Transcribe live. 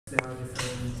There are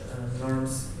different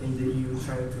norms in the EU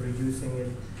trying to reducing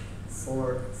it.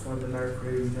 For the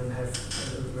mercury, we don't have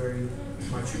very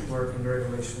much work in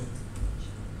regulation.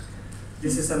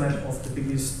 This is a map of the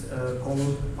biggest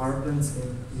coal power plants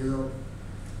in Europe.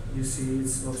 You see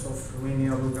it's lots of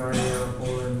Romania, Bulgaria,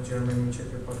 Poland, Germany,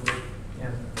 Czech Republic,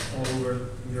 and all over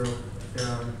Europe there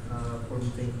are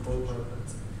polluting coal power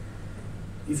plants.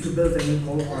 If you build a new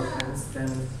coal power plant,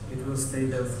 then it will stay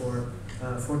there for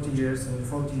 40 years, and in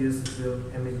 40 years it will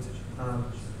emit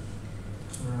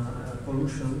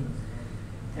pollution.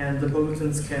 And the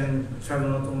pollutants can travel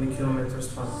not only kilometers,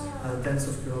 but tens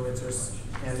of kilometers,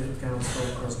 and it can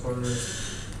also cross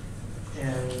borders.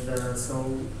 And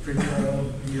so pretty all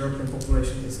the European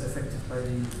population is affected by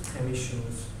the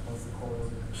emissions of coal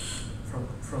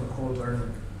from coal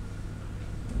burning.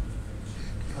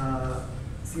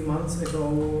 A few months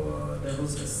ago, there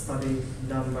was a study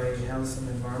done by Health and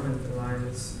Environment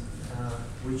Alliance,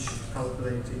 which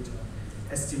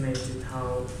estimated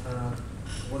how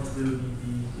what will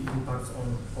be the impact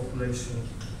on population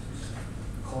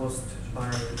caused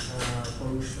by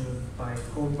pollution by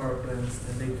coal power plants,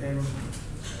 and they came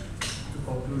to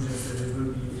conclusions that there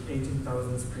will be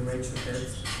 18,000 premature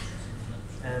deaths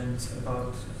and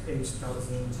about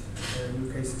 8,000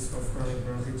 new cases of chronic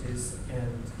bronchitis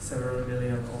and several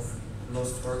million of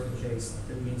lost working days.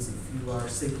 That means if you are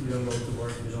sick, you don't go to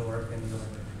work, you don't work, and you're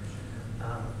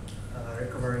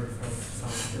recovering from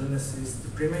some illnesses. The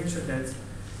premature death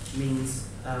means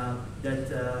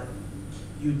that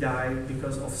you die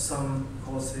because of some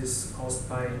causes caused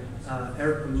by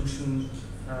air pollution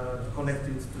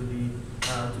connected to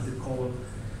the coal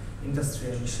industry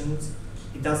emissions.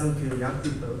 It doesn't kill young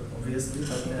people, obviously,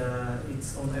 but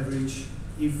it's on average,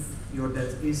 if your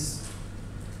death is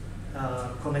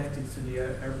connected to the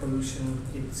air pollution,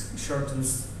 it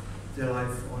shortens the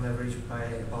life on average by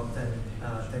about 10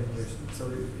 years.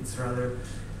 So it's rather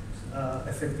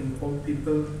affecting old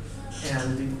people,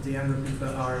 and the younger people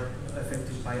are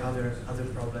affected by other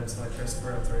problems like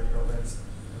respiratory problems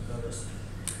and others.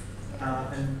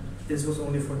 And this was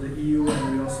only for the EU,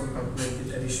 and we also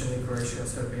calculated additionally Croatia,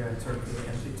 Serbia, and Turkey,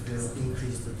 and it will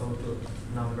increase the total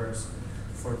numbers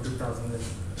for 2020,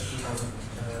 3,000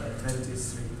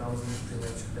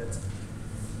 premature deaths.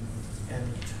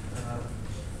 And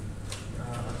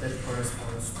that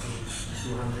corresponds to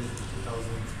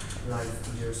 250,000 life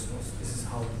years. This is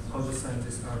how the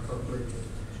scientists are calculating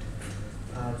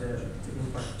the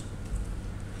impact.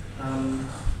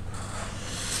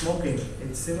 Smoking.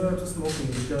 It's similar to smoking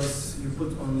because you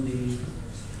put on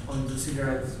the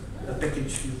cigarette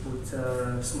package, you put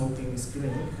smoking is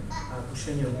killing,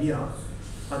 pušenje ubija,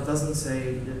 but doesn't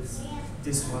say that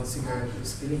this one cigarette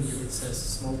is killing you. It says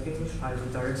smoking, either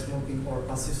direct smoking or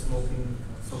passive smoking,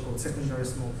 so-called secondary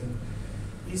smoking,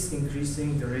 is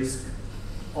increasing the risk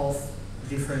of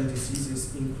different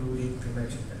diseases, including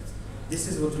premature death. This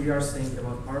is what we are saying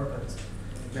about power plants.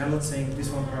 We are not saying this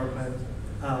one power plant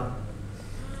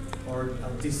or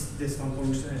this one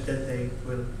pollution and that day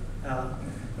will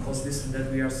cause this and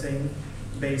that. We are saying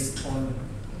based on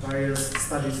various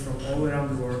studies from all around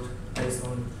the world, based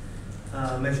on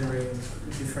measuring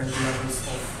different levels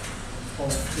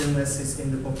of illnesses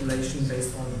in the population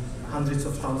based on hundreds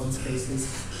of thousands of cases,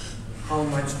 how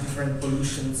much different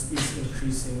pollutions is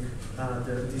increasing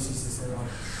the diseases around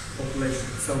population.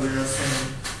 So we are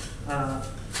saying,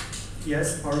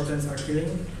 yes, power plants are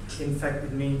killing. In fact,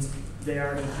 it means they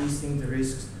are increasing the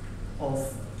risks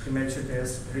of premature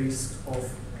death, risk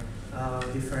of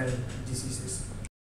different diseases.